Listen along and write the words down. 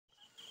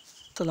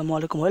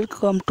Assalamualaikum.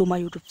 Welcome to my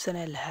YouTube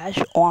channel.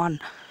 Hash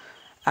on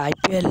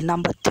IPL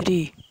number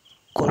 3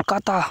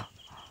 Kolkata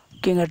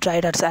Chellangers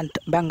Riders and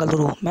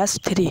Bangalore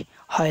match 3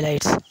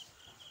 highlights.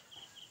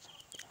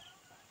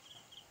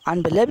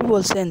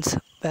 Unbelievable scenes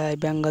by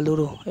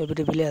Bangalore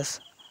every village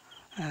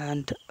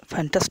and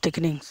fantastic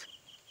innings.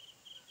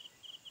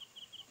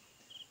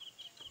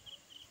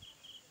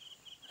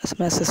 Let's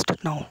match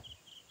start now.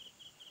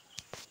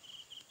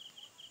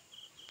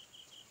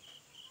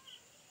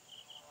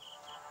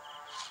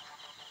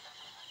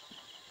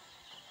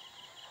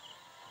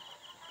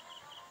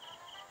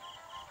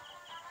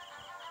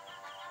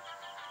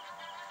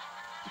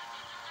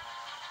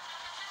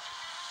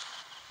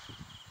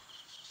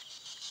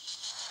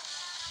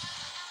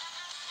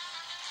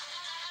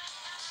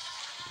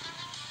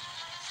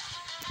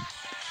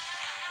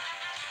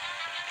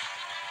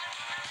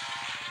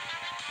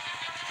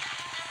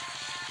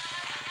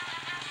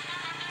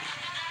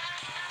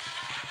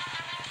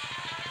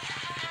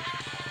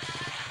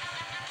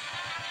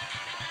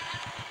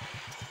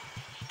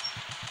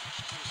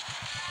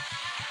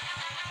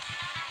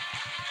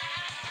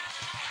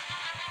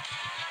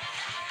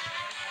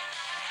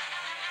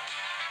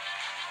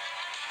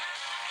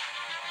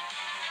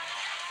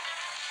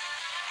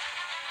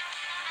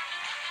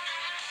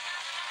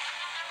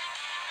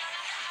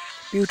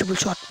 Beautiful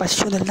shot by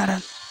Sunil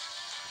Naran.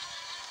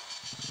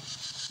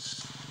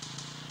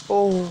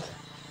 Oh,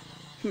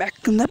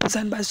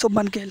 magnificent by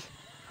Subman Gill.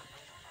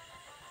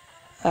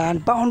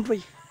 And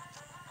boundary.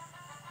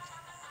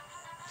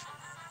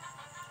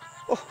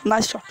 Oh,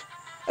 nice shot.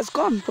 It's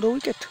gone for a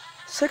wicket.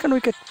 Second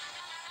wicket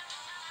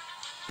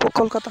for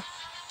Kolkata.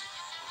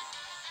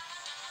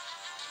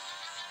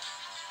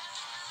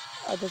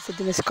 That's the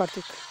Dinesh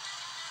Karthik.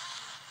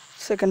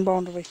 Second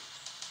boundary.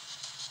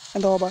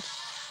 And the over.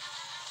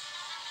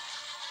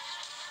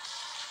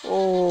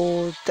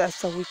 Oh,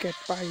 that's a wicket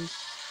by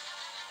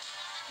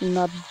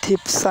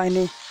Navdeep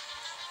Saini.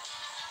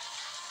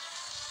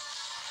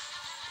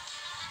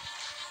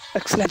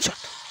 Excellent shot.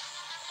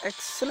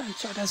 Excellent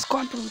shot has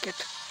gone for wicket.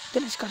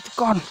 Dinesh Karthik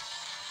gone.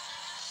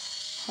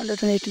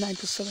 189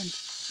 to 7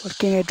 for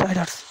Chellangers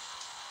Riders.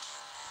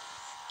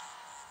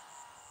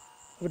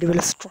 Very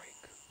well strike.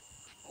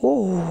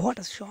 Oh, what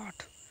a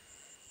shot.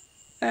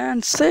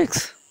 And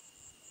 6.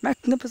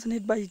 Magnificent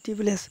hit by De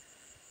Villiers.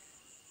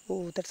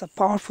 Oh, that's a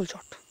powerful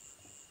shot.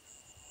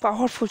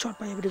 Powerful shot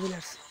by De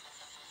Villiers.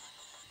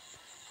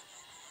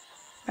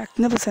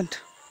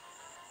 Magnificent.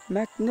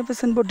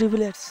 Magnificent by De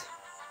Villiers.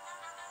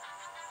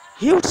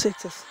 Huge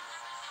sixes.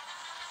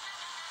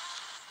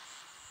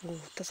 Oh,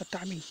 that's a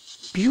timing.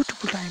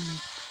 Beautiful timing.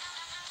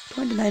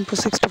 29 for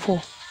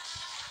 64.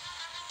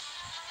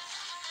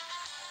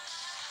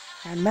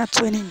 And match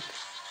winning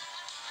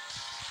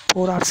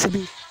for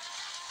RCB.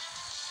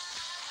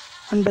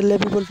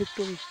 Unbelievable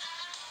victory.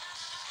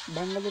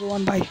 Bangalore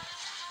won by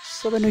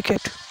 7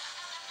 wicket.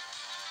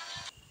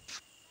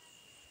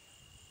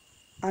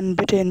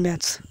 Unbeaten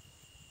match.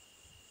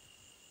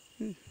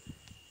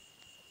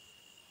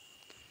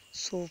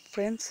 So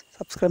friends,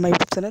 subscribe my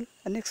YouTube channel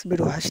and next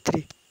video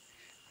 #3.